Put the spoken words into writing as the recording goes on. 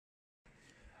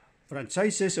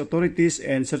Franchises, Authorities,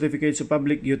 and Certificates of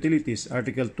Public Utilities,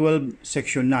 Article 12,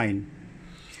 Section 9.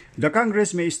 The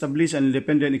Congress may establish an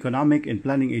independent economic and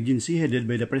planning agency headed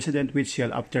by the President, which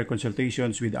shall, after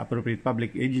consultations with the appropriate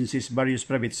public agencies, various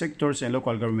private sectors, and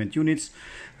local government units,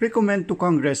 recommend to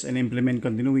Congress and implement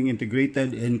continuing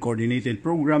integrated and coordinated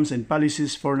programs and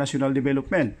policies for national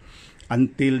development.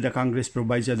 Until the Congress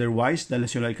provides otherwise, the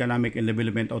National Economic and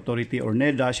Development Authority or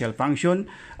NEDA shall function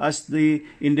as the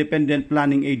independent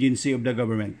planning agency of the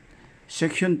government.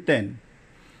 Section 10.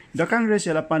 The Congress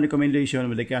shall, upon recommendation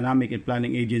of the Economic and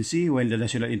Planning Agency, when the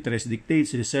national interest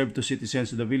dictates, reserve to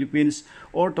citizens of the Philippines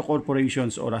or to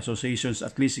corporations or associations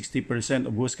at least 60%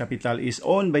 of whose capital is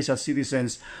owned by such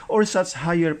citizens or such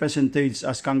higher percentage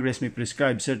as Congress may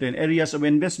prescribe certain areas of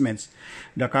investments.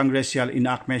 The Congress shall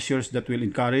enact measures that will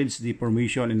encourage the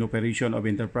formation and operation of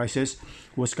enterprises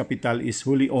whose capital is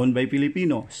wholly owned by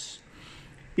Filipinos.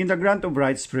 In the grant of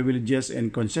rights, privileges,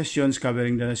 and concessions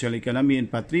covering the national economy and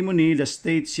patrimony, the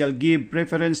state shall give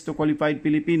preference to qualified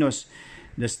Filipinos.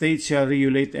 The state shall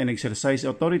regulate and exercise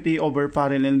authority over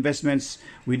foreign investments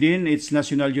within its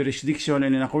national jurisdiction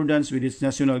and in accordance with its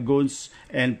national goals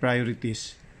and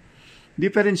priorities.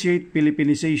 Differentiate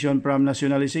Filipinization from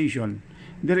nationalization.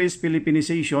 There is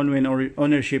Filipinization when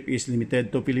ownership is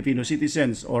limited to Filipino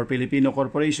citizens or Filipino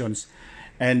corporations,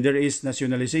 and there is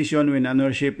nationalization when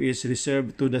ownership is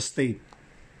reserved to the state.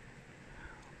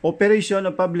 Operation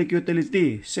of Public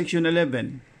Utility, Section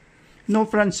 11. No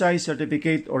franchise,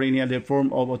 certificate, or any other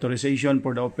form of authorization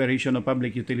for the operation of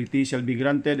public utility shall be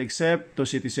granted except to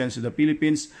citizens of the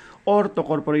Philippines or to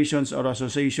corporations or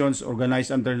associations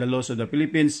organized under the laws of the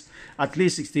Philippines, at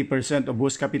least 60% of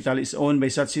whose capital is owned by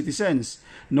such citizens.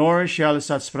 Nor shall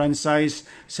such franchise,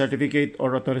 certificate,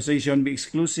 or authorization be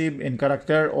exclusive in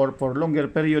character or for longer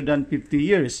period than 50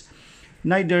 years.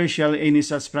 Neither shall any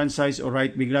such franchise or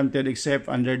right be granted except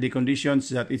under the conditions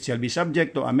that it shall be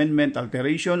subject to amendment,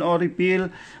 alteration, or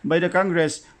repeal by the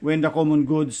Congress when the common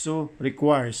good so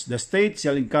requires. The state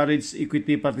shall encourage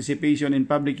equity participation in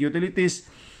public utilities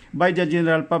by the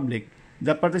general public.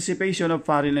 The participation of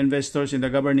foreign investors in the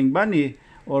governing body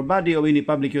or body of any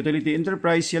public utility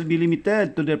enterprise shall be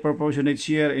limited to their proportionate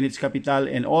share in its capital,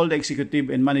 and all the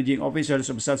executive and managing officers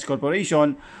of such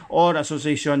corporation or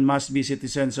association must be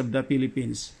citizens of the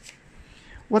Philippines.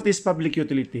 What is public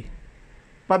utility?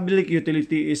 Public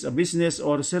utility is a business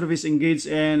or service engaged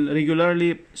in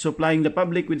regularly supplying the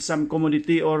public with some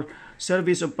commodity or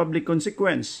service of public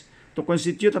consequence. To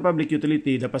constitute a public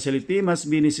utility, the facility must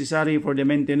be necessary for the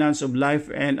maintenance of life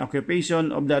and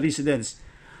occupation of the residents.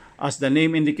 As the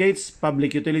name indicates,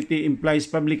 public utility implies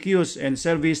public use and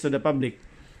service to the public.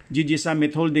 GG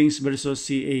Summit Holdings versus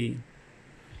CA.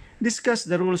 Discuss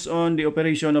the rules on the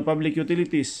operation of public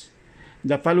utilities.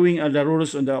 The following are the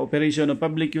rules on the operation of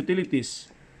public utilities.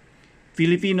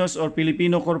 Filipinos or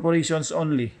Filipino corporations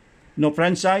only. No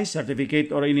franchise,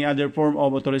 certificate, or any other form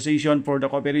of authorization for the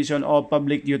operation of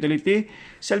public utility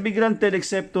shall be granted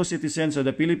except to citizens of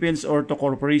the Philippines or to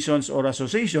corporations or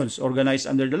associations organized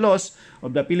under the laws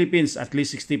of the Philippines, at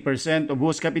least 60% of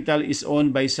whose capital is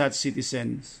owned by such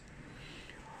citizens.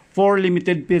 For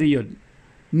limited period.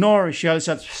 Nor shall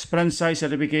such franchise,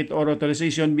 certificate, or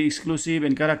authorization be exclusive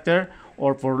in character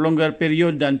or for longer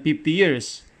period than 50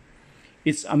 years.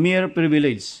 It's a mere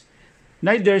privilege.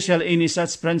 Neither shall any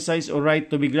such franchise or right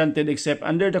to be granted except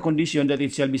under the condition that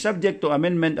it shall be subject to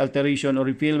amendment, alteration, or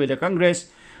repeal by the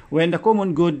Congress when the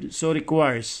common good so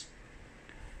requires.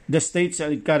 The state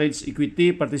shall encourage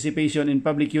equity participation in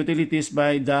public utilities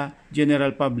by the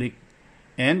general public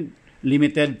and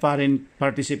limited foreign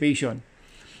participation.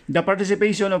 The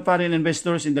participation of foreign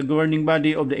investors in the governing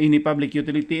body of any public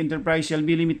utility enterprise shall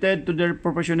be limited to their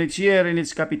proportionate share in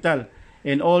its capital,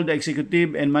 and all the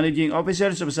executive and managing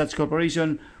officers of such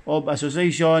corporation of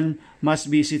association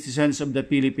must be citizens of the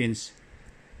Philippines.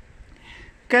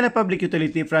 Can a public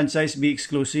utility franchise be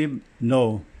exclusive?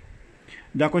 No.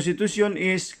 The Constitution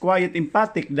is quite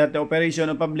emphatic that the operation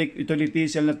of public utility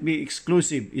shall not be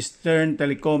exclusive. Eastern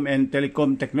Telecom and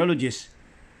Telecom Technologies.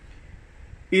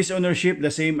 Is ownership the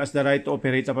same as the right to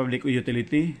operate a public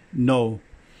utility? No.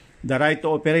 The right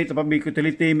to operate a public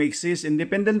utility may exist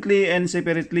independently and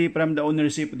separately from the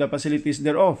ownership of the facilities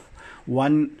thereof.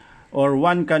 One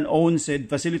can own said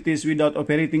facilities without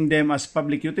operating them as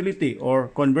public utility, or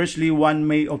conversely, one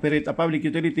may operate a public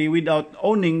utility without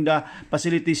owning the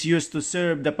facilities used to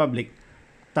serve the public.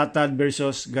 Natl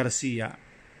versus Garcia.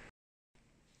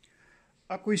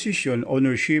 Acquisition,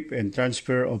 ownership, and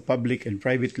transfer of public and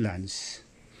private lands.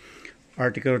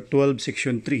 Article 12,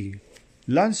 Section 3.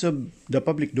 Lands of the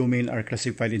public domain are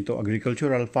classified into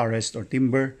agricultural, forest, or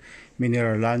timber,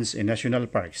 mineral lands, and national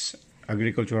parks.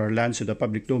 Agricultural lands of the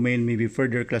public domain may be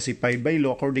further classified by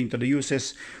law according to the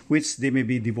uses which they may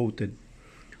be devoted.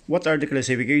 What are the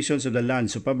classifications of the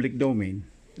lands of public domain?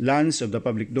 Lands of the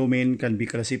public domain can be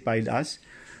classified as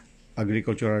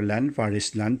agricultural land,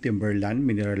 forest land, timber land,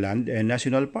 mineral land, and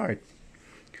national park.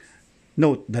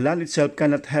 Note, the land itself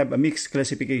cannot have a mixed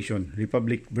classification,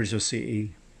 Republic versus CA.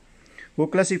 Who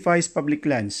classifies public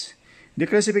lands? The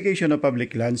classification of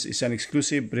public lands is an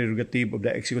exclusive prerogative of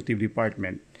the Executive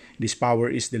Department. This power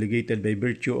is delegated by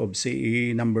virtue of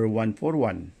CA number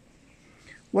 141.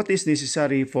 What is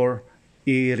necessary for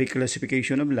a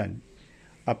reclassification of land?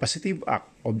 A positive act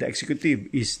of the executive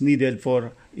is needed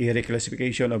for a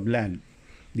reclassification of land.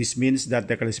 This means that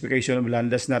the classification of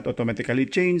land does not automatically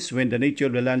change when the nature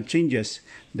of the land changes.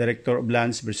 Director of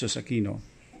Lands versus Aquino.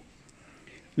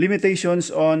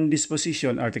 Limitations on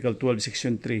disposition, Article 12,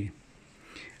 Section 3.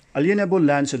 Alienable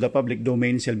lands of the public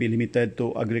domain shall be limited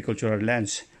to agricultural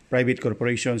lands. Private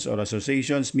corporations or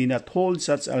associations may not hold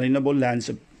such alienable lands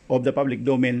of the public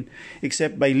domain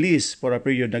except by lease for a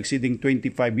period exceeding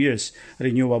 25 years,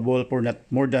 renewable for not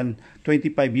more than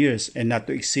 25 years, and not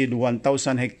to exceed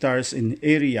 1,000 hectares in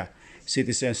area.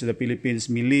 Citizens of the Philippines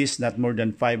may lease not more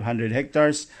than 500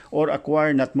 hectares or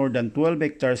acquire not more than 12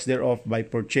 hectares thereof by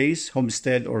purchase,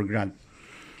 homestead, or grant.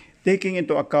 Taking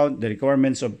into account the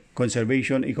requirements of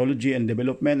conservation, ecology, and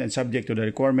development, and subject to the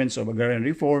requirements of agrarian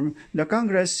reform, the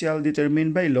Congress shall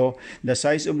determine by law the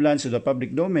size of lands of the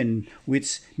public domain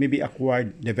which may be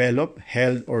acquired, developed,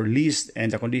 held, or leased,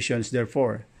 and the conditions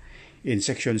therefor. In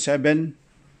Section 7,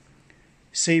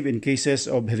 save in cases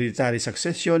of hereditary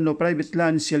succession, no private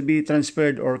land shall be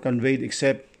transferred or conveyed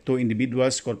except to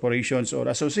individuals, corporations, or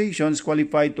associations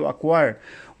qualified to acquire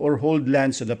or hold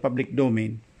lands of the public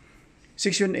domain.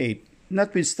 Section 8.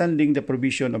 Notwithstanding the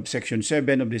provision of Section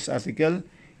 7 of this article,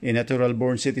 a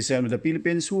natural-born citizen of the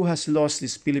Philippines who has lost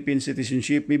his Philippine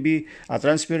citizenship may be a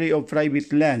transferee of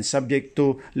private land subject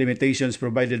to limitations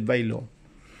provided by law.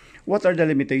 What are the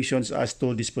limitations as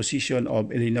to disposition of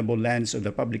alienable lands of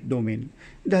the public domain?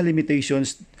 The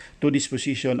limitations to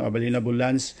disposition of alienable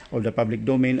lands of the public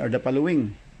domain are the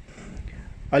following.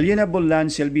 Alienable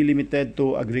lands shall be limited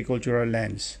to agricultural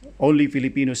lands. Only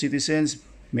Filipino citizens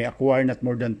may acquire not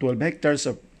more than 12 hectares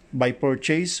by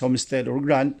purchase, homestead, or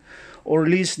grant, or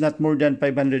lease not more than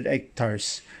 500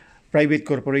 hectares. Private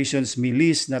corporations may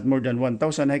lease not more than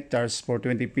 1,000 hectares for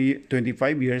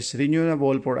 25 years,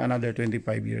 renewable for another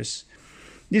 25 years.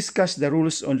 Discuss the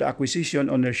rules on the acquisition,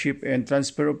 ownership, and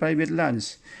transfer of private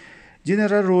lands.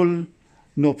 General rule,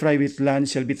 no private land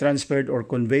shall be transferred or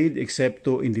conveyed except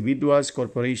to individuals,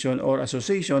 corporations, or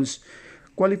associations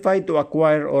qualified to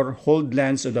acquire or hold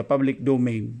lands of the public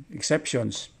domain.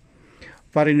 Exceptions.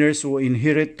 Foreigners who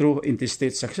inherit through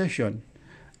intestate succession.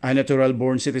 A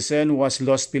natural-born citizen who has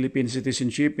lost Philippine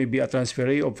citizenship may be a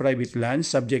transferee of private lands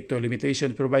subject to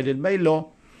limitations provided by law.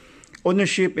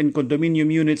 Ownership in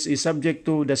condominium units is subject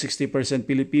to the 60%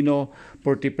 Filipino,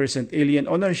 40% alien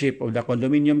ownership of the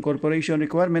condominium corporation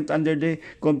requirement under the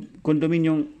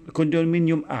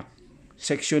Condominium Act,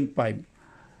 Section 5.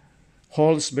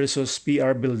 Halls versus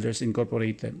PR Builders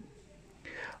Incorporated.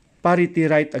 Parity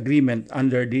right agreement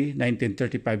under the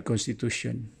 1935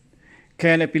 Constitution.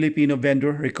 Can a Filipino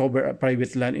vendor recover a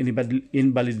private land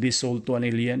invalidly sold to an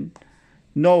alien?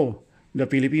 No, the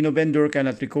Filipino vendor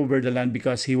cannot recover the land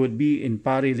because he would be in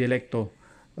pari delicto,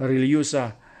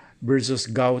 Reliusa versus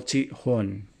Gao Chi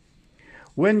Hon.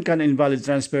 When can invalid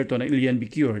transfer to an alien be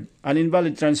cured? An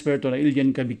invalid transfer to an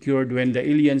alien can be cured when the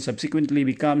alien subsequently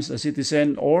becomes a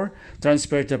citizen or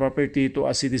transfers the property to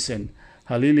a citizen.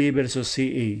 Halili versus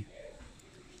CA.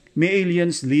 May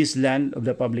aliens lease land of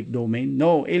the public domain?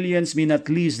 No, aliens may not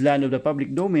lease land of the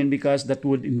public domain because that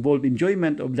would involve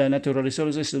enjoyment of the natural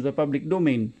resources of the public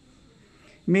domain.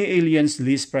 May aliens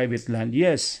lease private land?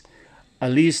 Yes. A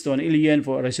lease to an alien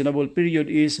for a reasonable period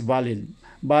is valid.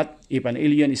 But if an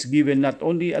alien is given not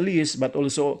only a lease but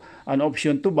also an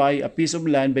option to buy a piece of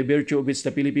land by virtue of which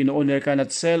the Filipino owner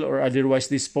cannot sell or otherwise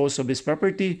dispose of this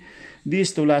property,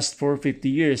 this to last for 50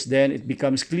 years, then it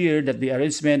becomes clear that the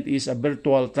arrangement is a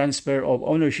virtual transfer of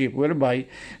ownership whereby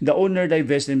the owner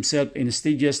divests himself in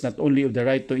stages not only of the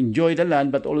right to enjoy the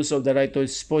land but also of the right to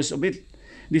dispose of it.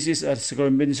 This is a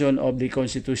circumvention of the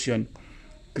Constitution.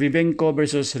 Krivenko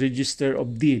versus Register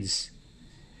of Deeds.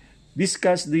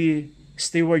 Discuss the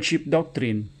stewardship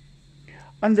doctrine.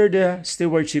 Under the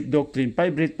stewardship doctrine,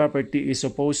 private property is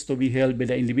supposed to be held by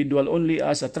the individual only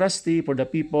as a trustee for the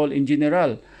people in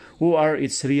general, who are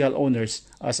its real owners.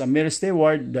 As a mere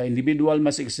steward, the individual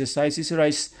must exercise his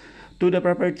rights to the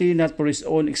property not for his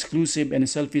own exclusive and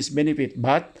selfish benefit,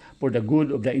 but for the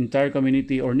good of the entire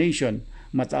community or nation.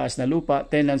 Mataas na Lupa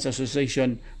Tenants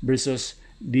Association versus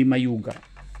Di Mayuga.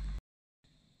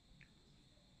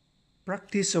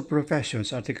 Practice of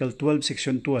Professions, Article 12,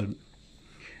 Section 12.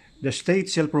 The state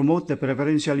shall promote the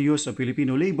preferential use of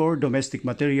Filipino labor, domestic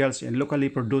materials, and locally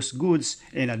produced goods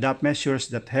and adopt measures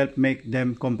that help make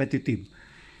them competitive.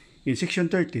 In Section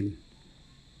 13,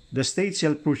 the state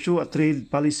shall pursue a trade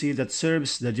policy that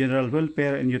serves the general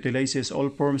welfare and utilizes all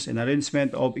forms and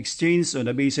arrangement of exchange on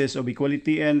the basis of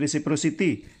equality and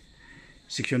reciprocity.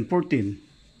 Section 14.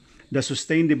 The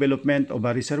sustained development of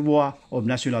a reservoir of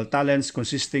national talents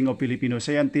consisting of Filipino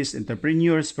scientists,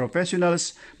 entrepreneurs,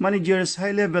 professionals, managers,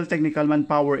 high-level technical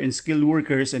manpower, and skilled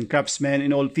workers and craftsmen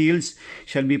in all fields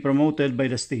shall be promoted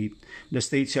by the state. The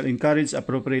state shall encourage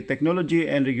appropriate technology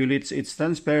and regulates its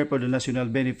transfer for the national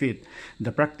benefit.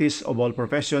 The practice of all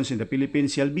professions in the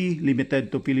Philippines shall be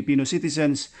limited to Filipino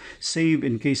citizens, save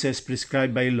in cases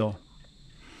prescribed by law.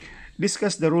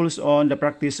 Discuss the rules on the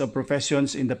practice of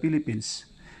professions in the Philippines.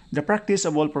 The practice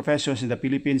of all professions in the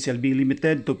Philippines shall be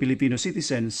limited to Filipino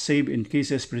citizens, save in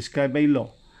cases prescribed by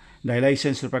law. The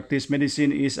license to practice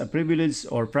medicine is a privilege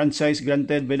or franchise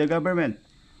granted by the government.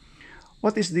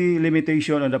 What is the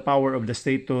limitation on the power of the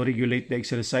state to regulate the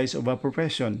exercise of a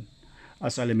profession?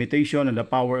 As a limitation on the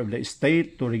power of the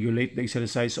state to regulate the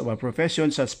exercise of a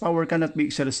profession, such power cannot be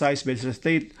exercised by the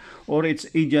state or its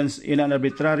agents in an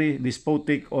arbitrary,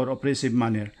 despotic, or oppressive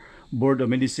manner. Board of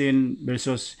Medicine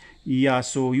versus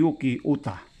Yasuyuki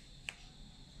Uta.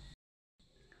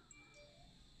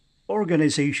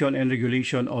 Organization and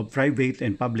Regulation of Private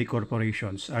and Public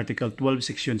Corporations, Article 12,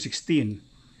 Section 16.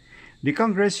 The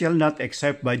Congress shall not,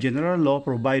 except by general law,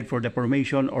 provide for the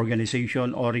formation,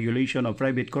 organization, or regulation of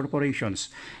private corporations.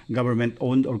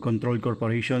 Government-owned or controlled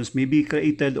corporations may be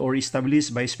created or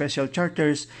established by special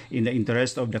charters in the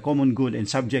interest of the common good and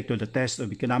subject to the test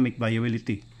of economic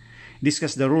viability.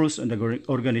 Discuss the rules on the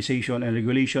organization and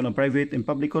regulation of private and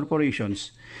public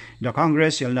corporations. The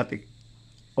Congress shall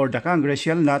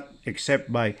not,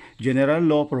 except by general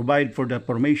law, provide for the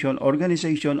formation,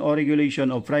 organization, or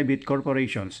regulation of private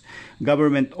corporations.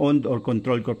 Government-owned or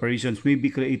controlled corporations may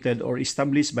be created or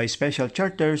established by special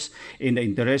charters in the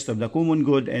interest of the common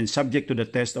good and subject to the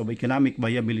test of economic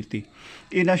viability.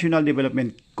 A National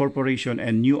Development Corporation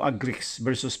and New Agrix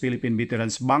versus Philippine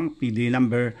Veterans Bank, PD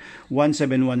number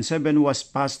 1717, was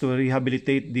passed to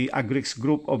rehabilitate the Agrix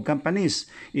group of companies,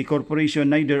 a corporation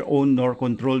neither owned nor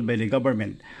controlled by the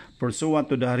government. Pursuant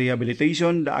to the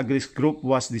rehabilitation, the Agrix Group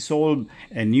was dissolved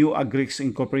and New Agrix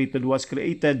Incorporated was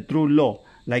created through law,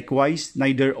 likewise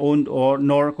neither owned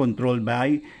nor controlled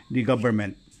by the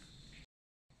government.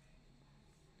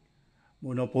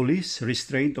 Monopolies,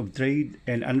 Restraint of Trade,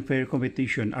 and Unfair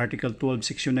Competition, Article 12,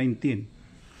 Section 19.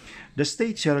 The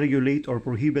state shall regulate or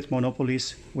prohibit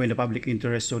monopolies when the public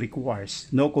interest so requires.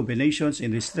 No combinations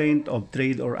in restraint of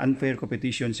trade or unfair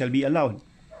competition shall be allowed.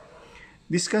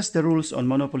 Discuss the rules on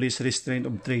monopolies, restraint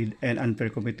of trade, and unfair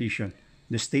competition.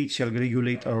 The state shall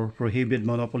regulate or prohibit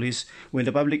monopolies when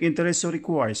the public interest so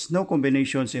requires. No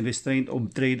combinations in restraint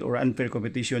of trade or unfair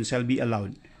competition shall be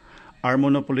allowed. Are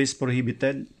monopolies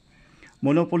prohibited?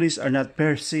 Monopolies are not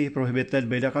per se prohibited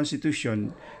by the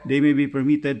Constitution. They may be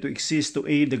permitted to exist to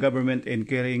aid the government in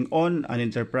carrying on an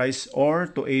enterprise or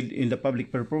to aid in the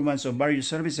public performance of various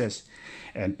services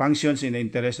and functions in the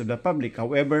interest of the public.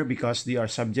 However, because they are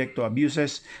subject to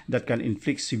abuses that can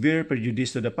inflict severe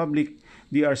prejudice to the public,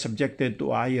 they are subjected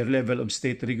to a higher level of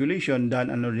state regulation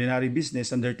than an ordinary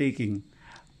business undertaking.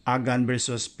 Agan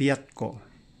versus Piatco.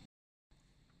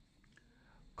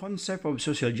 Concept of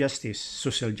social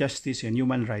justice and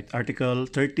human rights, Article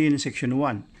 13, Section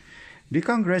 1. The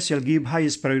Congress shall give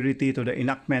highest priority to the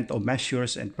enactment of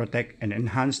measures and protect and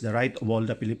enhance the right of all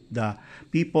the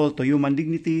people to human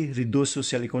dignity, reduce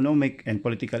social, economic, and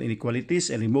political inequalities,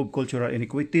 and remove cultural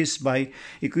inequities by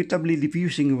equitably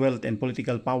diffusing wealth and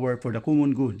political power for the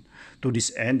common good. To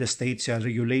this end, the state shall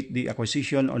regulate the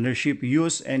acquisition, ownership,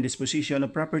 use, and disposition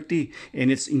of property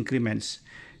in its increments.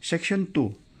 Section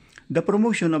 2. The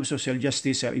promotion of social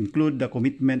justice shall include the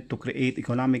commitment to create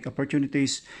economic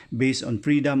opportunities based on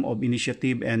freedom of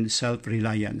initiative and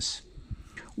self-reliance.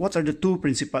 What are the two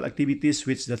principal activities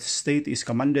which the state is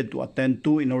commanded to attend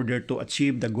to in order to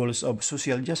achieve the goals of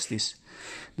social justice?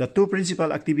 The two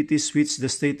principal activities which the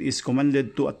state is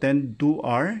commanded to attend to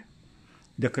are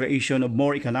the creation of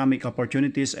more economic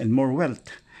opportunities and more wealth,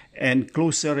 and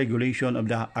closer regulation of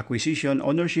the acquisition,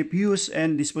 ownership, use,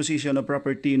 and disposition of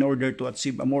property in order to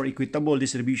achieve a more equitable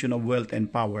distribution of wealth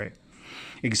and power.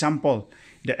 Example,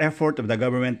 the effort of the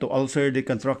government to alter the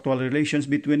contractual relations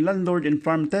between landlord and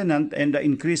farm tenant, and the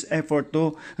increased effort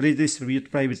to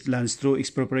redistribute private lands through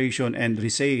expropriation and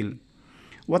resale.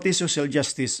 What is social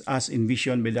justice as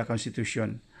envisioned by the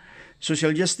Constitution?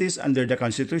 Social justice under the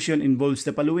Constitution involves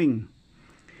the following: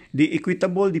 the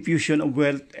equitable diffusion of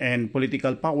wealth and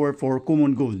political power for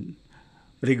common good,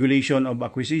 regulation of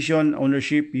acquisition,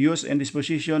 ownership, use, and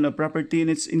disposition of property in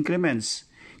its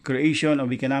increments, creation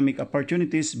of economic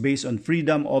opportunities based on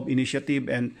freedom of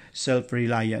initiative and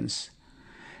self-reliance.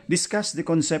 Discuss the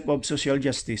concept of social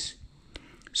justice.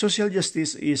 Social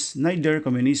justice is neither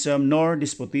communism, nor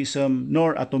despotism,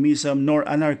 nor atomism, nor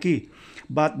anarchy,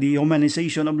 but the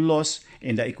humanization of laws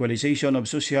and the equalization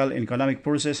of social and economic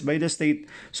forces by the state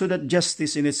so that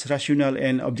justice in its rational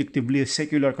and objectively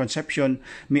secular conception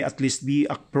may at least be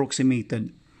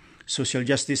approximated. Social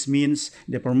justice means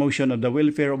the promotion of the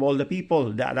welfare of all the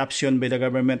people, the adoption by the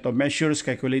government of measures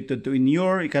calculated to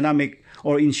ensure economic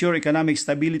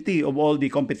stability of all the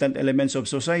competent elements of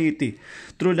society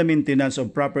through the maintenance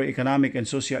of proper economic and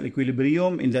social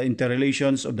equilibrium in the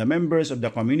interrelations of the members of the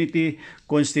community,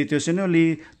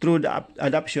 constitutionally through the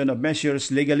adoption of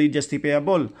measures legally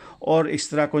justifiable, or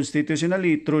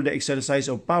extra-constitutionally through the exercise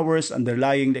of powers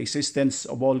underlying the existence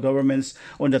of all governments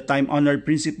on the time-honored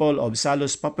principle of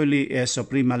salus populi es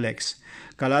suprema lex.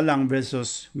 Kalalang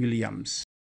versus Williams.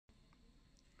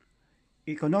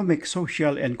 Economic,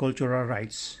 social, and cultural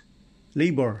rights.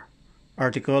 Labor.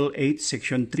 Article 8,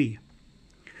 Section 3.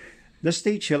 The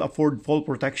state shall afford full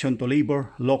protection to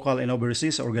labor, local and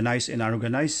overseas, organized and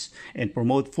unorganized, and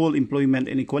promote full employment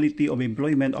and equality of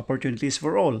employment opportunities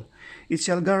for all. It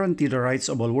shall guarantee the rights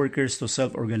of all workers to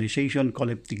self-organization,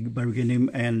 collective bargaining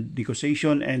and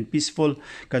negotiation, and peaceful,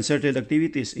 concerted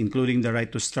activities, including the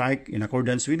right to strike in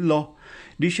accordance with law.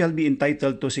 They shall be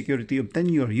entitled to security of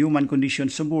tenure, human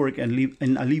conditions of work, and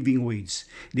a living wage.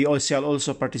 They all shall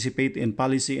also participate in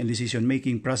policy and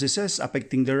decision-making processes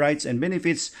affecting their rights and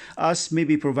benefits as may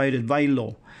be provided by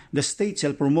law. The state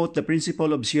shall promote the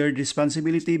principle of shared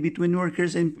responsibility between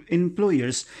workers and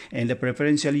employers and the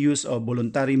preferential use of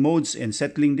voluntary modes in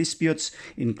settling disputes,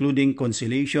 including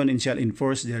conciliation, and shall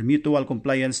enforce their mutual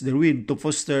compliance therewith to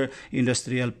foster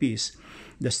industrial peace.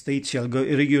 The state shall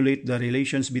regulate the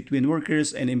relations between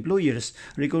workers and employers,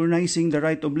 recognizing the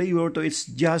right of labor to its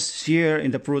just share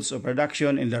in the fruits of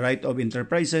production and the right of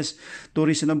enterprises to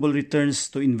reasonable returns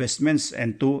to investments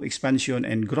and to expansion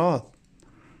and growth.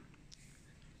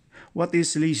 What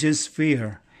is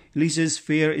laissez-faire?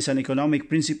 Laissez-faire is an economic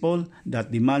principle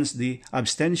that demands the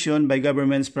abstention by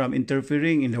governments from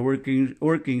interfering in the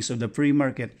workings of the free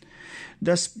market.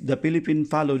 Does the Philippines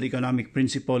follow the economic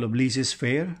principle of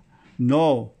laissez-faire?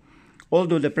 No.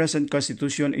 Although the present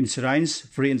Constitution enshrines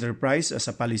free enterprise as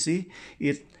a policy,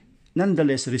 it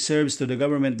nonetheless reserves to the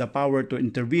government the power to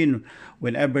intervene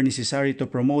whenever necessary to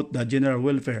promote the general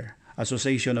welfare.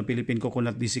 Association of Philippine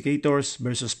Coconut Desiccators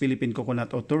versus Philippine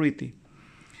Coconut Authority.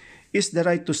 Is the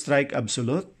right to strike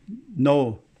absolute?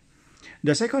 No.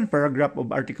 The second paragraph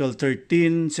of Article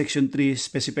 13, Section 3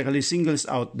 specifically singles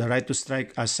out the right to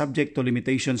strike as subject to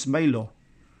limitations by law.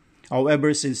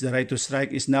 However, since the right to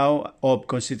strike is now of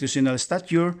constitutional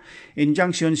stature,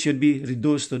 injunctions should be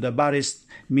reduced to the barest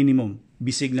minimum,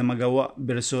 bisig na magawa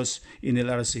versus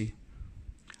NLRC.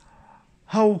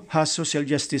 How has social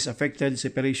justice affected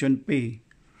separation pay?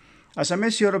 As a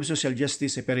measure of social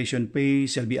justice, separation pay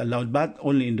shall be allowed but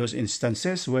only in those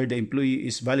instances where the employee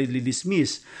is validly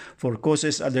dismissed for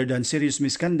causes other than serious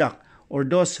misconduct or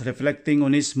those reflecting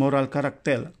on his moral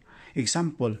character.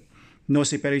 Example, no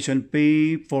separation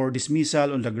pay for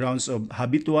dismissal on the grounds of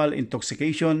habitual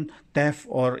intoxication, theft,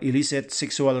 or illicit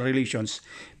sexual relations.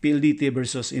 PLDT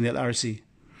versus NLRC.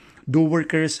 Do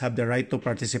workers have the right to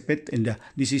participate in the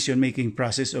decision-making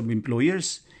process of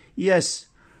employers? Yes,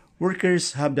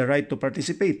 workers have the right to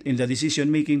participate in the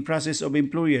decision-making process of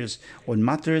employers on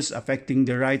matters affecting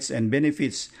their rights and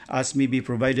benefits as may be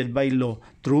provided by law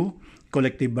through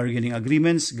collective bargaining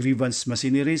agreements, grievance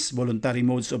machineries, voluntary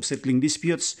modes of settling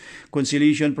disputes,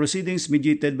 conciliation proceedings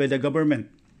mediated by the government.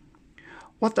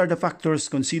 What are the factors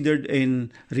considered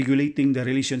in regulating the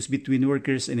relations between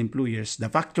workers and employers? The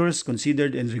factors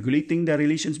considered in regulating the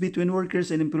relations between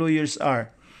workers and employers are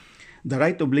the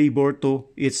right of labor to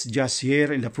its just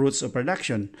share in the fruits of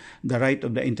production, the right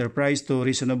of the enterprise to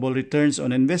reasonable returns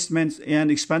on investments, and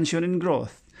expansion and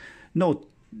growth. Note,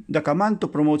 the command to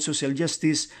promote social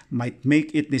justice might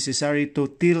make it necessary to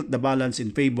tilt the balance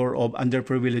in favor of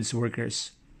underprivileged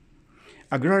workers.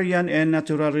 Agrarian and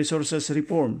Natural Resources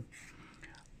Reform.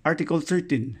 Article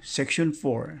 13, Section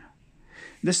 4.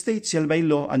 The state shall by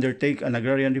law undertake an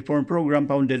agrarian reform program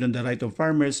founded on the right of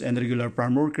farmers and regular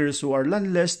farm workers who are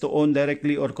landless to own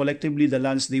directly or collectively the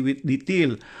lands they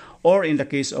till, or in the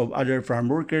case of other farm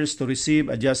workers, to receive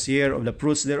a just share of the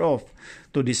fruits thereof.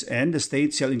 To this end, the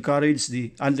state shall encourage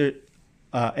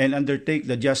and undertake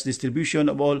the just distribution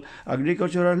of all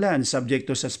agricultural land, subject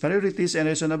to such priorities and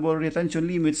reasonable retention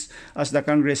limits as the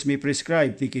Congress may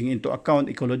prescribe, taking into account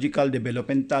ecological,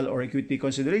 developmental, or equity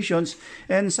considerations,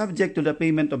 and subject to the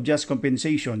payment of just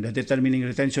compensation. The determining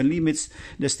retention limits,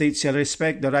 the state shall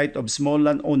respect the right of small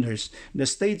landowners. The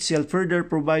state shall further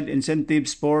provide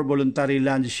incentives for voluntary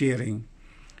land sharing.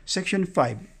 Section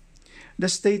 5. The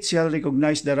state shall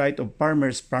recognize the right of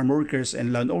farmers, farm workers,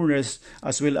 and landowners,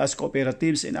 as well as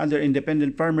cooperatives and other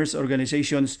independent farmers'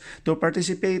 organizations, to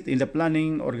participate in the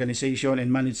planning, organization,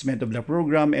 and management of the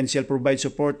program, and shall provide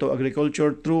support to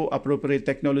agriculture through appropriate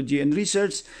technology and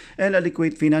research and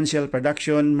adequate financial,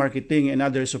 production, marketing, and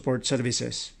other support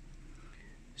services.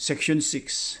 Section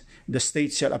 6. The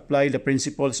state shall apply the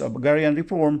principles of agrarian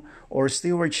reform or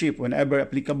stewardship whenever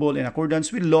applicable in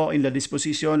accordance with law in the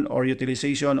disposition or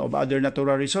utilization of other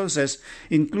natural resources,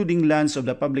 including lands of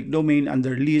the public domain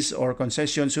under lease or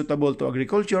concession suitable to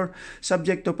agriculture,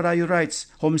 subject to prior rights,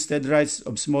 homestead rights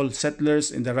of small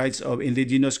settlers, and the rights of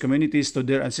indigenous communities to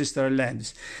their ancestral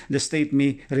lands. The state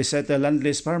may resettle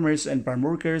landless farmers and farm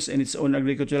workers in its own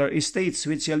agricultural estates,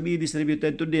 which shall be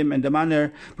distributed to them in the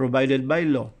manner provided by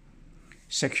law.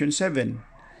 Section 7.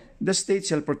 The state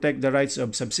shall protect the rights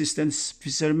of subsistence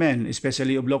fishermen,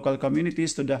 especially of local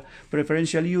communities, to the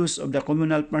preferential use of the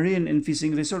communal marine and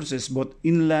fishing resources, both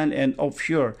inland and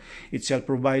offshore. It shall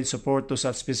provide support to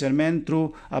such fishermen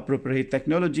through appropriate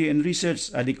technology and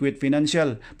research, adequate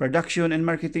financial, production, and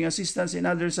marketing assistance, and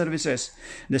other services.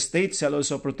 The state shall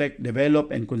also protect, develop,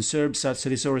 and conserve such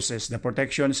resources. The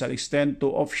protection shall extend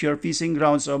to offshore fishing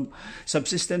grounds of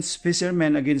subsistence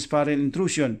fishermen against foreign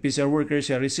intrusion. Fisher workers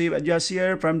shall receive a just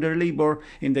share from their labor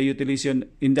in the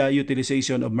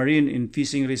utilization of marine and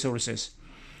fishing resources.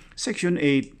 Section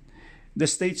 8. The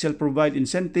state shall provide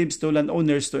incentives to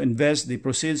landowners to invest the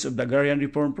proceeds of the agrarian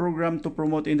reform program to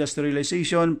promote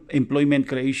industrialization, employment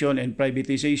creation, and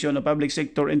privatization of public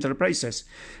sector enterprises.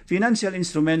 Financial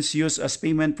instruments used as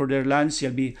payment for their lands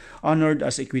shall be honored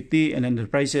as equity and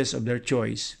enterprises of their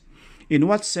choice. In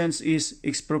what sense is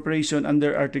expropriation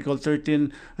under Article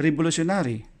 13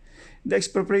 revolutionary? The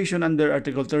expropriation under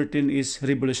Article 13 is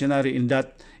revolutionary in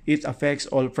that it affects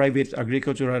all private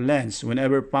agricultural lands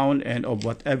whenever found and of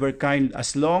whatever kind,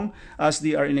 as long as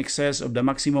they are in excess of the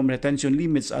maximum retention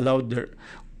limits allowed their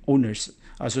owners.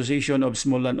 Association of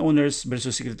Small Landowners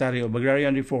versus Secretary of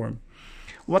Agrarian Reform.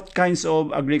 What kinds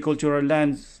of agricultural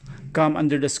lands come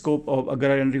under the scope of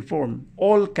agrarian reform?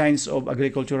 All kinds of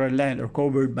agricultural land are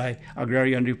covered by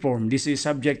agrarian reform. This is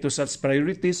subject to such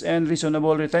priorities and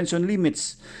reasonable retention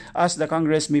limits as the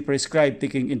Congress may prescribe,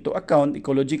 taking into account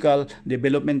ecological,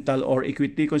 developmental, or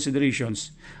equity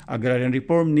considerations. Agrarian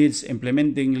reform needs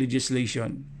implementing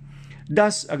legislation.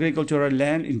 Does agricultural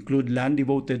land include land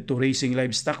devoted to raising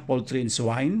livestock, poultry, and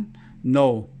swine?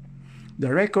 No.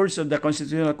 The records of the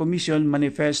Constitutional Commission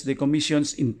manifest the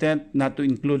Commission's intent not to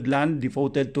include land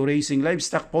devoted to raising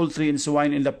livestock, poultry, and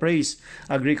swine in the phrase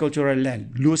agricultural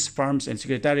land, loose farms, and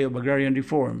Secretary of Agrarian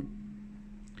Reform.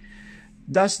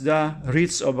 Does the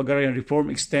reach of agrarian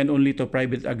reform extend only to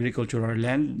private agricultural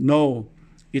land? No.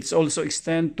 It also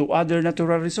extends to other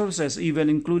natural resources, even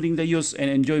including the use and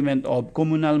enjoyment of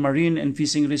communal marine and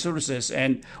fishing resources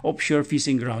and offshore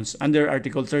fishing grounds under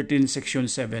Article 13, Section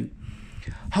 7.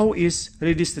 How is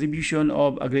redistribution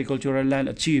of agricultural land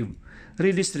achieved?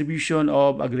 Redistribution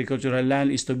of agricultural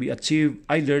land is to be achieved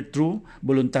either through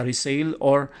voluntary sale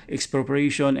or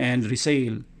expropriation and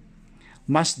resale.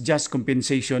 Must just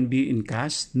compensation be in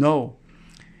cash? No.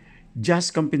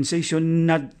 Just compensation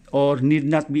need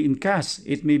not be in cash.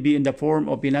 It may be in the form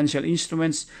of financial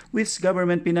instruments which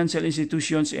government financial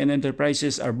institutions and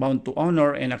enterprises are bound to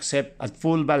honor and accept at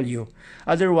full value.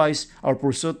 Otherwise, our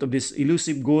pursuit of this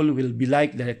elusive goal will be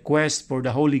like the quest for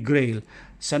the Holy Grail,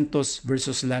 Santos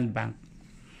versus Land Bank.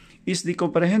 Is the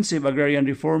Comprehensive Agrarian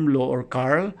Reform Law, or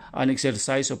CARL, an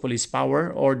exercise of police power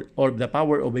or the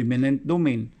power of eminent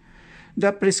domain?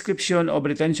 The prescription of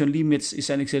retention limits is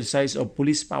an exercise of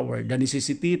police power. The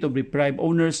necessity to deprive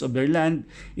owners of their land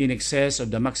in excess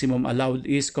of the maximum allowed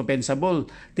is compensable,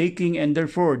 taking and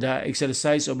therefore the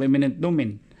exercise of eminent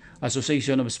domain.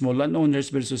 Association of Small Landowners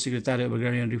versus Secretary of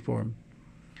Agrarian Reform.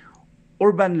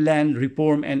 Urban Land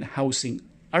Reform and Housing.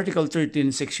 Article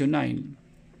 13, Section 9.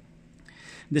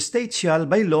 The state shall,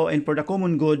 by law and for the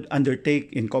common good,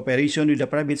 undertake, in cooperation with the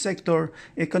private sector,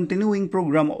 a continuing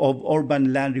program of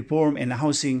urban land reform and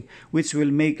housing which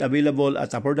will make available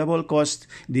at affordable cost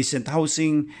decent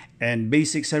housing and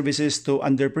basic services to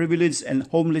underprivileged and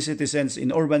homeless citizens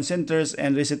in urban centers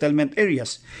and resettlement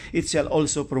areas. It shall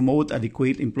also promote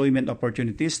adequate employment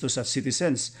opportunities to such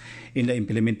citizens. In the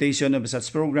implementation of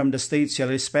such program, the state shall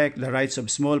respect the rights of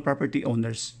small property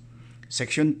owners.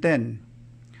 Section 10.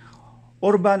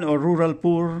 Urban or rural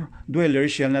poor dwellers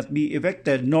shall not be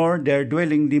evicted nor their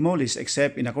dwelling demolished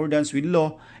except in accordance with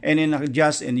law and in a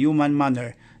just and human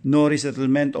manner. No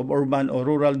resettlement of urban or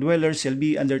rural dwellers shall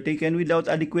be undertaken without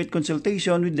adequate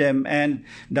consultation with them and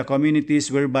the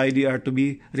communities whereby they are to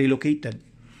be relocated.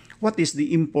 What is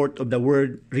the import of the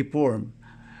word reform?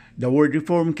 The word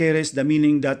reform carries the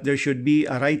meaning that there should be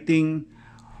a righting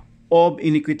of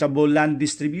inequitable land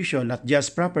distribution, not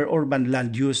just proper urban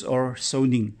land use or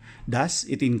zoning. Thus,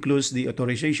 it includes the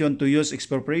authorization to use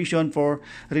expropriation for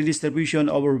redistribution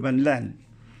of urban land.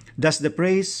 Does the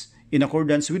phrase, in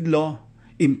accordance with law,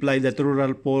 imply that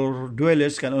rural poor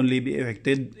dwellers can only be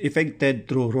evicted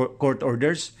through court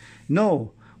orders?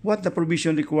 No. What the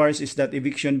provision requires is that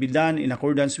eviction be done in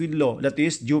accordance with law, that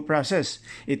is, due process.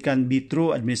 It can be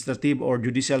through administrative or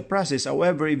judicial process.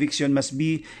 However, eviction must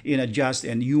be in a just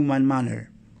and human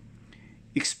manner.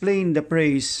 Explain the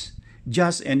phrase,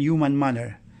 just and human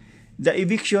manner. The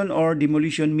eviction or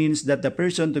demolition means that the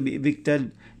person to be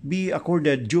evicted be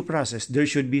accorded due process. There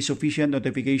should be sufficient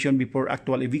notification before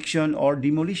actual eviction or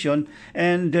demolition,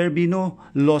 and there be no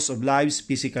loss of lives,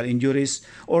 physical injuries,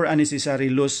 or unnecessary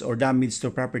loss or damage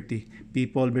to property.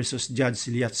 People versus Judge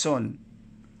Liatson.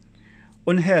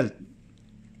 On health,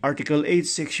 Article 8,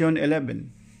 Section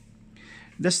 11.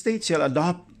 The state shall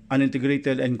adopt an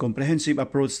integrated and comprehensive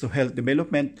approach to health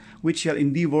development, which shall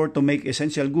endeavor to make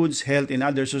essential goods, health, and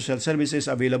other social services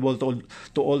available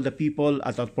to all the people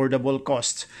at affordable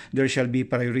costs. There shall be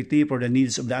priority for the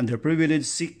needs of the underprivileged,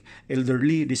 sick,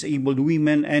 elderly, disabled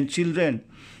women, and children.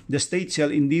 The state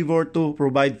shall endeavor to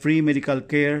provide free medical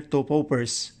care to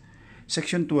paupers.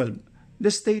 Section 12. The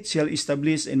state shall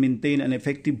establish and maintain an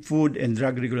effective food and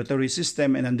drug regulatory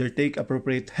system and undertake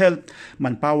appropriate health,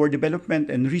 manpower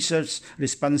development, and research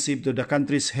responsive to the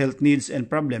country's health needs and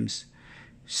problems.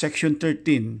 Section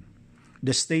 13.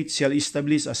 The state shall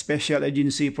establish a special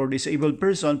agency for disabled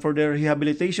persons for their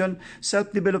rehabilitation,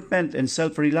 self-development, and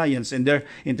self-reliance and their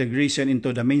integration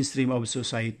into the mainstream of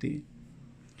society.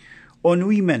 On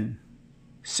women,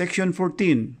 Section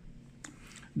 14.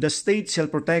 The state shall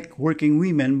protect working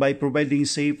women by providing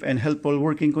safe and helpful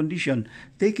working conditions,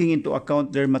 taking into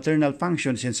account their maternal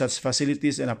functions in such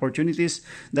facilities and opportunities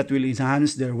that will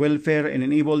enhance their welfare and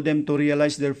enable them to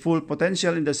realize their full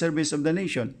potential in the service of the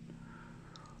nation.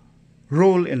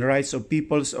 Role and rights of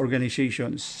people's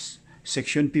organizations.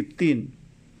 Section 15.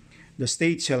 The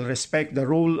state shall respect the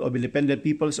role of independent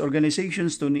people's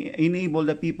organizations to enable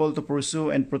the people to pursue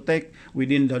and protect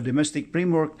within the domestic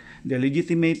framework their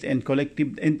legitimate and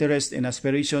collective interests and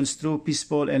aspirations through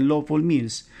peaceful and lawful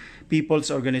means. People's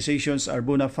organizations are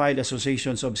bona fide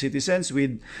associations of citizens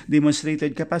with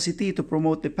demonstrated capacity to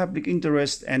promote the public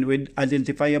interest and with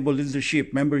identifiable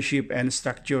leadership, membership, and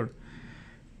structure.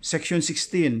 Section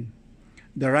 16.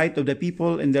 The right of the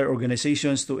people and their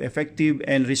organizations to effective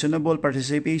and reasonable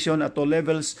participation at all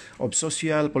levels of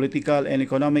social, political, and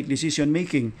economic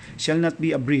decision-making shall not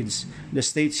be abridged. The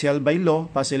state shall by law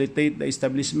facilitate the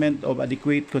establishment of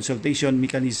adequate consultation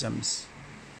mechanisms.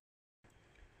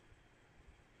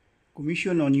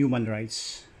 Commission on Human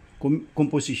Rights.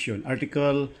 Composition.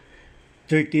 Article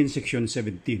 13, Section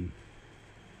 17.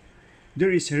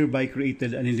 There is hereby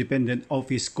created an independent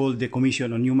office called the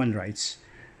Commission on Human Rights.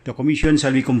 The Commission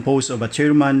shall be composed of a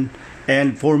chairman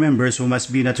and 4 members who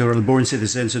must be natural-born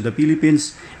citizens of the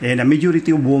Philippines, and a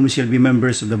majority of whom shall be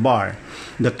members of the bar.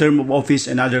 The term of office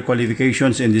and other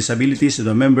qualifications and disabilities of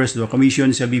the members of the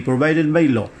Commission shall be provided by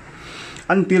law.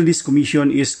 Until this Commission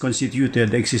is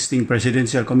constituted, the existing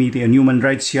Presidential Committee on Human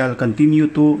Rights shall continue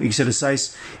to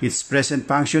exercise its present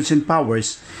functions and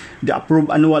powers. The approved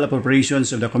annual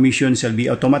appropriations of the Commission shall be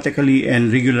automatically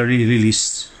and regularly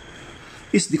released.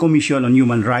 Is the Commission on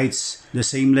Human Rights the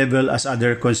same level as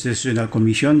other constitutional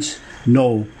commissions?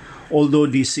 No. Although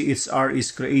the CHR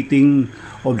is creating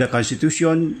of the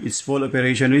Constitution, its full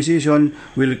operationalization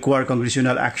will require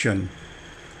congressional action.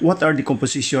 What are the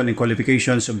composition and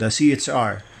qualifications of the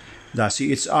CHR? The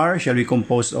CHR shall be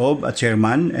composed of a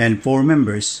chairman and 4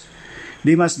 members.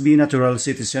 They must be natural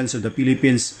citizens of the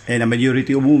Philippines, and a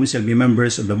majority of whom shall be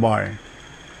members of the bar.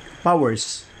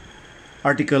 Powers.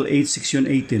 Article 8, Section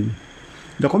 18.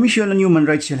 The Commission on Human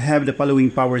Rights shall have the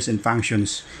following powers and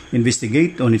functions: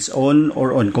 investigate on its own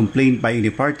or on complaint by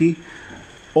any party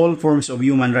all forms of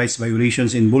human rights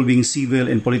violations involving civil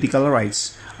and political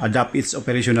rights, adopt its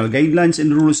operational guidelines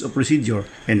and rules of procedure,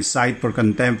 and cite for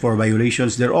contempt for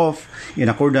violations thereof in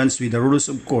accordance with the rules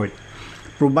of court,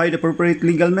 provide appropriate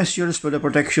legal measures for the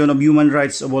protection of human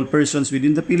rights of all persons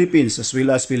within the Philippines as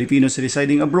well as Filipinos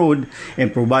residing abroad,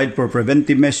 and provide for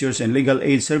preventive measures and legal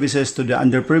aid services to the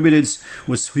underprivileged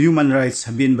whose human rights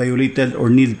have been violated or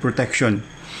need protection.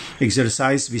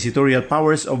 Exercise visitorial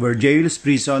powers over jails,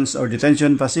 prisons, or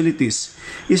detention facilities.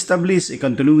 Establish a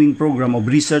continuing program of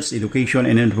research, education,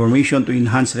 and information to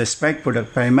enhance respect for the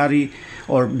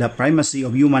primacy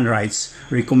of human rights.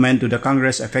 Recommend to the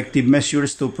Congress effective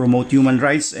measures to promote human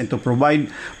rights and to provide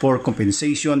for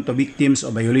compensation to victims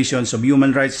of violations of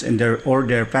human rights and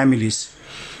their families.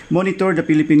 Monitor the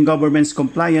Philippine government's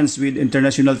compliance with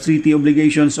international treaty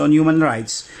obligations on human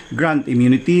rights. Grant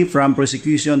immunity from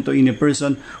prosecution to any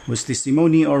person whose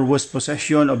testimony or whose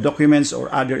possession of documents or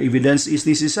other evidence is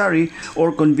necessary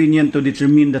or convenient to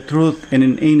determine the truth and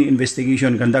in any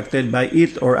investigation conducted by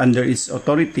it or under its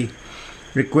authority.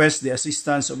 Request the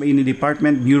assistance of any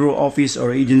department, bureau, office,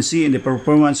 or agency in the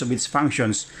performance of its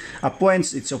functions.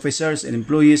 Appoints its officers and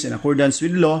employees in accordance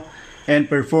with law and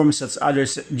perform such other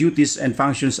duties and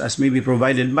functions as may be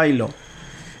provided by law.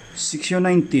 Section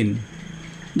 19.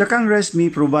 The Congress may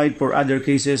provide for other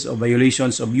cases of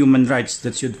violations of human rights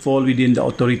that should fall within the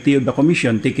authority of the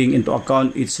Commission, taking into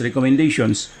account its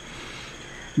recommendations.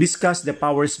 Discuss the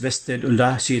powers vested on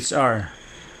the CHR.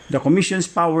 The Commission's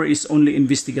power is only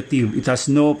investigative. It has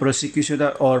no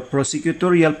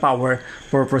prosecutorial power.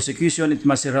 For prosecution, it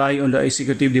must rely on the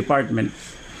Executive Department.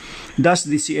 Does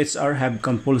the CHR have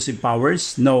compulsive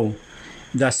powers? No.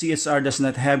 The CHR does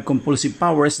not have compulsive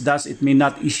powers, thus it may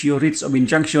not issue writs of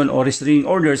injunction or restraining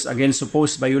orders against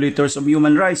supposed violators of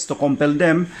human rights to compel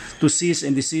them to cease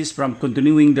and desist from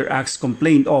continuing their acts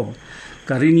complained of.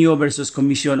 Carino versus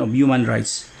Commission of Human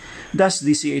Rights. Does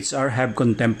the CHR have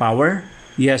contempt power?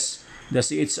 Yes. The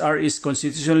CHR is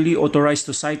constitutionally authorized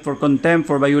to cite for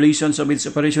contempt for violations of its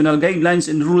operational guidelines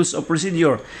and rules of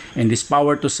procedure, and this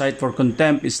power to cite for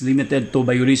contempt is limited to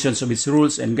violations of its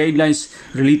rules and guidelines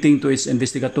relating to its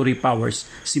investigatory powers.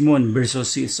 Simon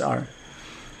versus CHR.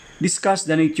 Discuss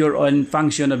the nature and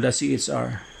function of the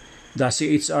CHR. The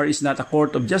CHR is not a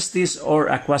court of justice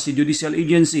or a quasi-judicial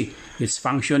agency. Its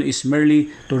function is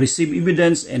merely to receive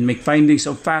evidence and make findings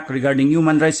of fact regarding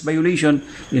human rights violation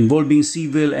involving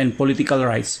civil and political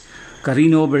rights.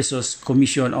 Carino versus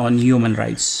Commission on Human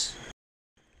Rights.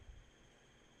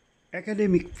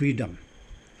 Academic freedom.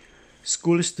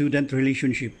 School-student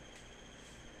relationship.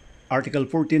 Article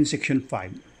 14, Section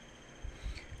 5.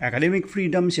 Academic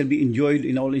freedom shall be enjoyed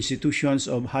in all institutions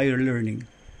of higher learning.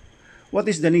 What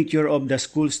is the nature of the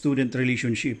school-student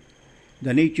relationship?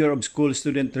 The nature of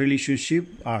school-student relationship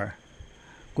are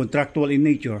contractual in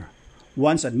nature.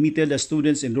 Once admitted, the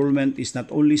student's enrollment is not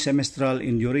only semestral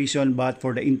in duration but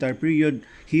for the entire period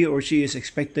he or she is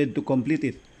expected to complete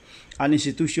it. An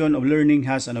institution of learning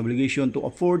has an obligation to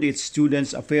afford its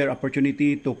students a fair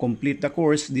opportunity to complete the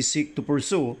course they seek to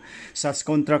pursue. Such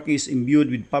contract is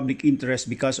imbued with public interest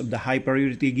because of the high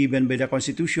priority given by the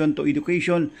Constitution to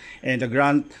education and the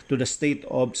grant to the state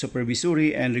of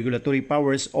supervisory and regulatory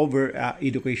powers over an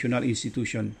educational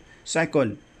institution.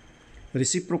 Second,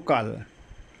 reciprocal.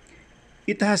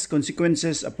 It has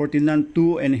consequences pertinent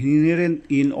to and inherent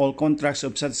in all contracts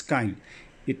of such kind.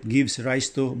 It gives rise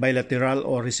to bilateral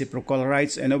or reciprocal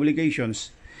rights and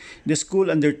obligations. The school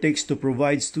undertakes to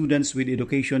provide students with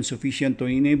education sufficient to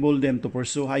enable them to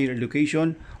pursue higher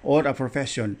education or a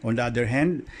profession. On the other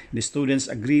hand, the students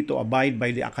agree to abide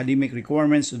by the academic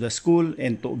requirements of the school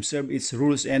and to observe its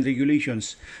rules and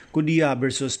regulations. Kudia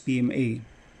versus PMA.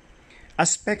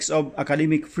 Aspects of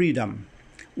academic freedom.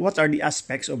 What are the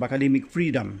aspects of academic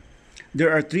freedom?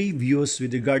 There are three views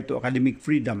with regard to academic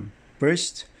freedom.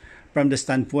 First, from the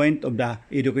standpoint of the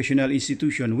educational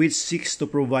institution, which seeks to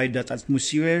provide that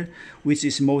atmosphere which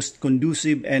is most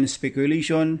conducive and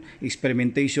speculation,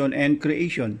 experimentation, and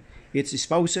creation. It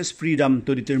espouses freedom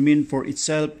to determine for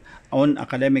itself on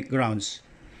academic grounds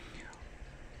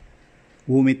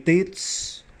whom it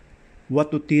teaches,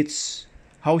 what to teach,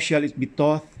 how shall it be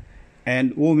taught,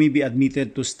 and who may be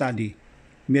admitted to study.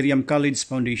 Miriam College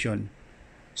Foundation.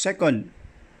 Second,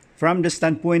 from the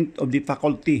standpoint of the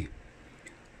faculty,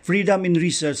 freedom in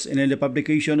research and in the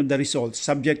publication of the results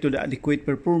subject to the adequate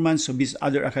performance of his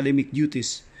other academic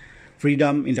duties.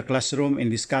 Freedom in the classroom in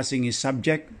discussing his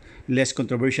subject, less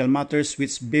controversial matters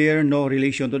which bear no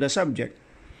relation to the subject.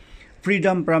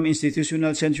 freedom from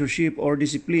institutional censorship or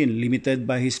discipline limited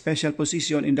by his special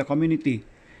position in the community,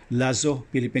 Lazo,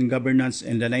 Philippine Governance,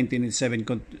 and the 1987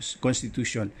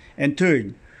 Constitution. And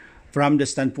third, from the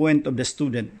standpoint of the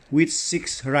student, which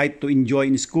seeks right to enjoy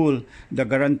in school the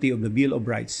guarantee of the Bill of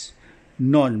Rights,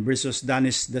 Non versus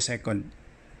Danis II.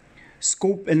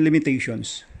 Scope and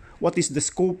limitations. What is the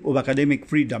scope of academic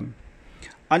freedom?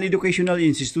 An educational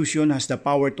institution has the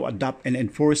power to adopt and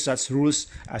enforce such rules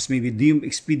as may be deemed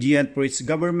expedient for its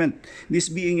government, this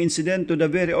being incident to the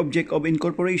very object of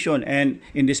incorporation and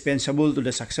indispensable to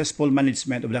the successful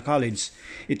management of the college.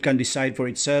 It can decide for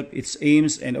itself its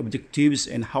aims and objectives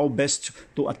and how best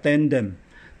to attain them,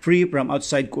 free from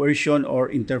outside coercion or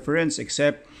interference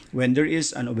except when there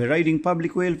is an overriding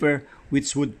public welfare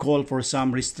which would call for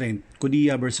some restraint.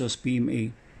 Codilla versus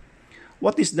PMA.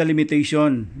 What is the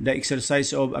limitation? The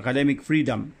exercise of academic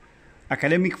freedom.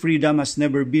 Academic freedom has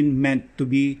never been meant to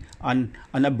be an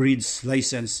unabridged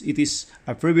license. It is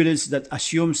a privilege that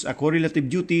assumes a correlative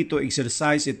duty to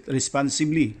exercise it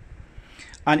responsibly.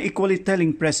 An equally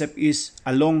telling precept is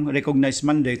a long-recognized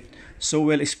mandate, so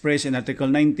well expressed in Article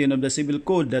 19 of the Civil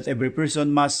Code, that every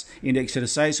person must, in the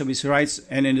exercise of his rights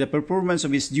and in the performance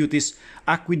of his duties,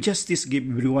 act with justice, give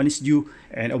everyone his due,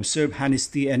 and observe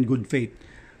honesty and good faith.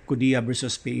 Codilla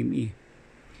versus PME.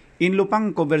 In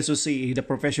Lupangco versus CE, the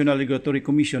Professional Regulatory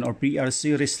Commission or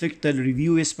PRC restricted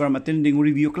reviewees from attending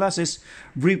review classes,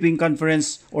 briefing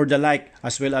conference, or the like,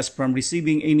 as well as from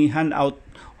receiving any handout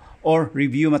or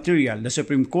review material. The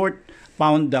Supreme Court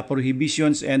found the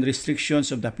prohibitions and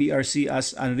restrictions of the PRC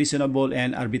as unreasonable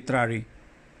and arbitrary.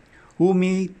 Who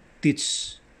may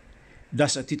teach?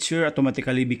 Does a teacher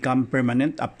automatically become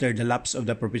permanent after the lapse of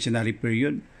the probationary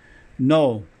period?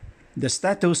 No. The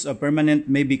status of permanent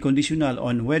may be conditional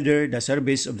on whether the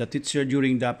service of the teacher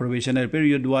during the probationary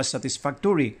period was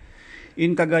satisfactory.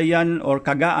 In Cagayan or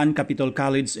Cagaan Capital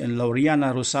College and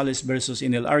Laureana Rosales versus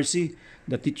NLRC,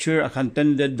 the teacher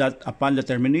contended that upon the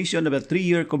termination of a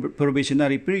 3-year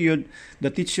probationary period, the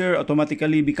teacher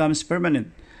automatically becomes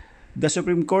permanent. The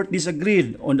Supreme Court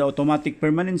disagreed on the automatic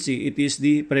permanency. It is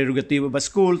the prerogative of a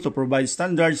school to provide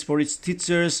standards for its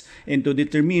teachers and to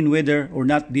determine whether or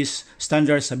not these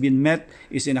standards have been met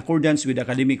is in accordance with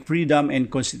academic freedom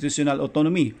and constitutional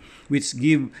autonomy, which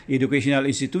give educational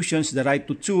institutions the right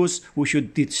to choose who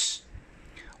should teach,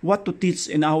 what to teach,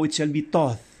 and how it shall be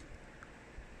taught.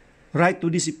 Right to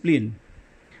discipline.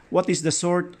 What is the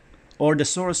source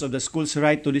of the school's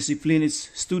right to discipline its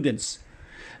students?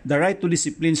 The right to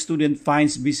discipline student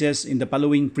finds basis in the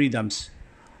following freedoms.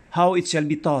 How it shall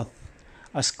be taught.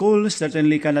 A school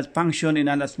certainly cannot function in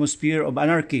an atmosphere of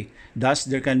anarchy. Thus,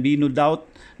 there can be no doubt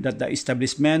that the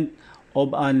establishment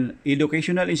of an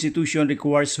educational institution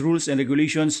requires rules and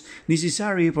regulations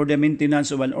necessary for the maintenance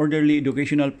of an orderly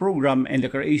educational program and the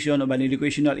creation of an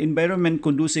educational environment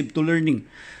conducive to learning.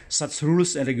 Such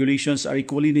rules and regulations are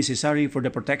equally necessary for the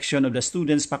protection of the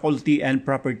student's faculty and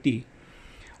property.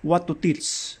 What to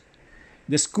teach?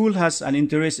 The school has an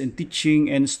interest in teaching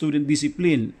and student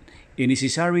discipline, a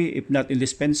necessary, if not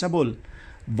indispensable,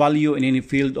 value in any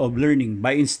field of learning.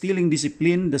 By instilling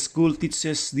discipline, the school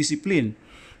teaches discipline.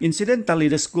 Incidentally,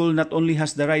 the school not only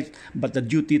has the right but the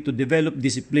duty to develop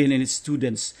discipline in its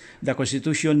students. The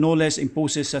Constitution no less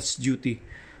imposes such duty.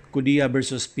 Codilla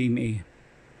versus PMA.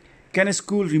 Can a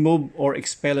school remove or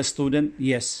expel a student?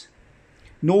 Yes.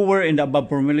 Nowhere in the above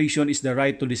formulation is the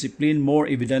right to discipline more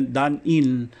evident than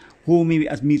in who may be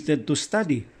admitted to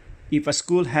study. If a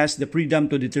school has the freedom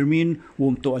to determine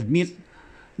whom to admit,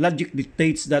 logic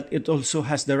dictates that it also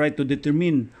has the right to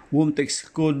determine whom to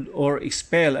exclude or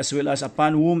expel, as well as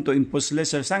upon whom to impose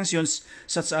lesser sanctions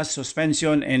such as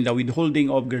suspension and the withholding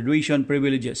of graduation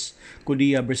privileges.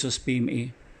 Codilla versus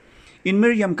PMA. In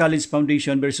Miriam College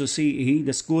Foundation versus CE,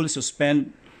 the school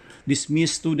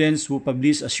dismissed students who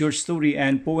published a short story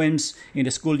and poems in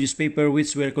the school newspaper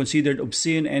which were considered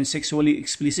obscene and sexually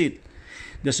explicit.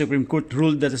 The Supreme Court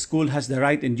ruled that the school has the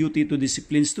right and duty to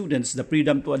discipline students. The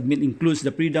freedom to admit includes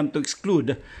the freedom to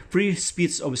exclude. Free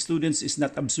speech of students is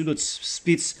not absolute.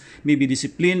 Speech may be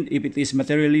disciplined if it is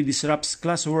materially disrupts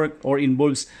classwork or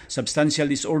involves substantial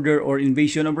disorder or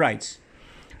invasion of rights.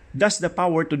 Does the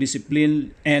power to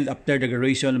discipline end after the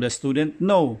graduation of the student?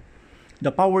 No.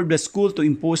 The power of the school to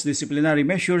impose disciplinary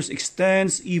measures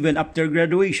extends even after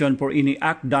graduation for any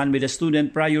act done by the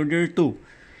student prior thereto.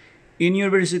 In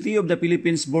University of the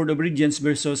Philippines Board of Regents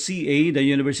versus CA, the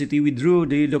university withdrew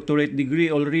the doctorate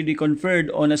degree already conferred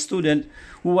on a student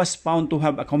who was found to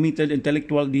have committed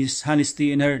intellectual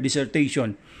dishonesty in her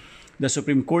dissertation. The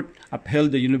Supreme Court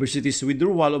upheld the university's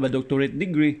withdrawal of a doctorate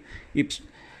degree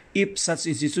if such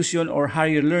institution or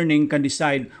higher learning can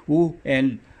decide who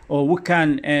and or who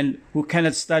can and who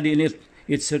cannot study in it.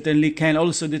 It certainly can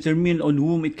also determine on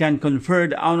whom it can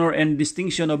confer the honor and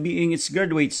distinction of being its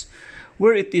graduates.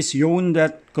 Where it is shown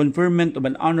that conferment of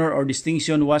an honor or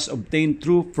distinction was obtained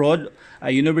through fraud,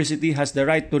 a university has the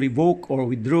right to revoke or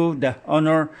withdraw the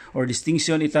honor or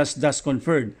distinction it has thus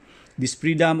conferred. This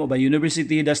freedom of a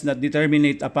university does not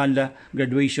terminate upon the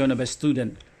graduation of a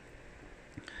student.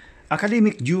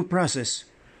 Academic due process.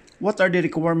 What are the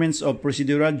requirements of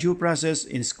procedural due process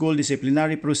in school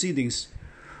disciplinary proceedings?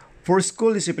 For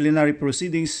school disciplinary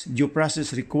proceedings, due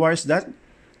process requires that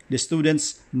the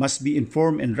students must be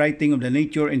informed in writing of the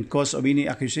nature and cause of any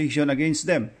accusation against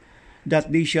them,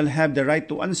 that they shall have the right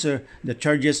to answer the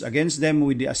charges against them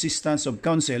with the assistance of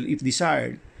counsel if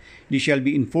desired. They shall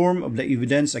be informed of the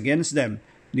evidence against them.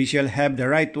 They shall have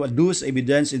the right to adduce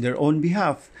evidence in their own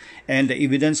behalf, and the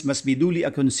evidence must be duly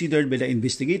considered by the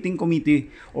investigating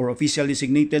committee or official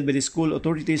designated by the school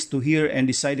authorities to hear and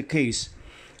decide the case.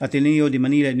 Ateneo de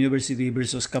Manila University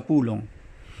versus Capulong.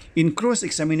 In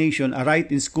cross-examination, a right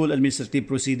in school administrative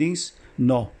proceedings?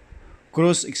 No.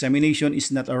 Cross-examination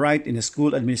is not a right in a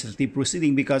school administrative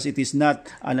proceeding because it is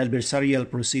not an adversarial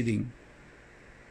proceeding.